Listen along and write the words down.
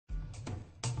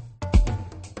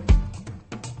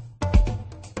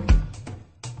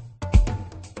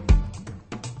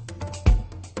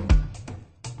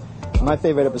My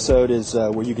favorite episode is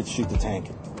where you get to shoot the tank.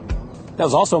 That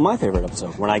was also my favorite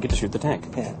episode, when I get to shoot the tank.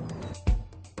 Yeah.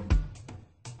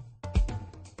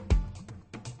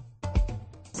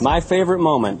 My favorite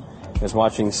moment is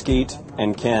watching Skeet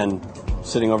and Ken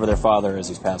sitting over their father as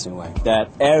he's passing away. That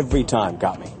every time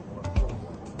got me.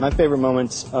 My favorite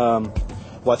moment's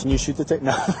watching you shoot the tank.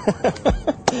 No.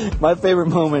 My favorite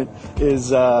moment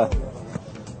is, I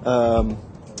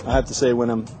have to say when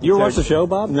I'm... You ever watched the show,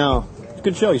 Bob? No. It's a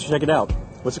good show. You should check it out.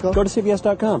 What's it called? Go to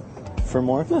CBS.com. For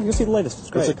more? No, you'll see the latest. It's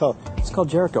great. What's it called? It's called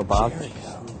Jericho, Bob. Jericho.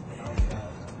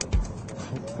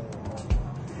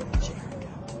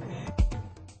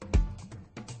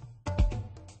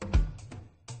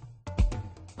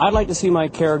 I'd like to see my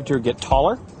character get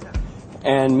taller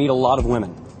and meet a lot of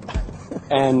women.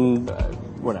 And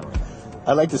whatever.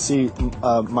 I'd like to see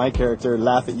my character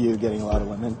laugh at you getting a lot of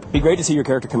women. Be great to see your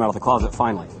character come out of the closet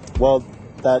finally. Well,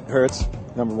 that hurts,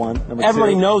 number one. Number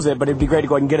Everybody two, knows it, but it'd be great to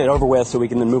go ahead and get it over with so we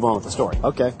can then move on with the story.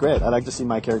 Okay, great. I'd like to see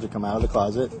my character come out of the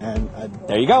closet, and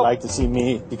There you go. I'd like to see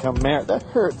me become mayor. That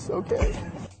hurts, okay.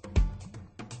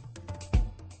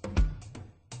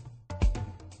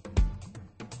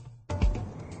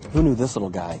 Who knew this little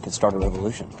guy could start a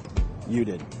revolution? You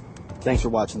did. Thanks for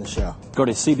watching the show. Go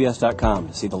to CBS.com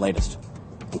to see the latest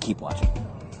and keep watching.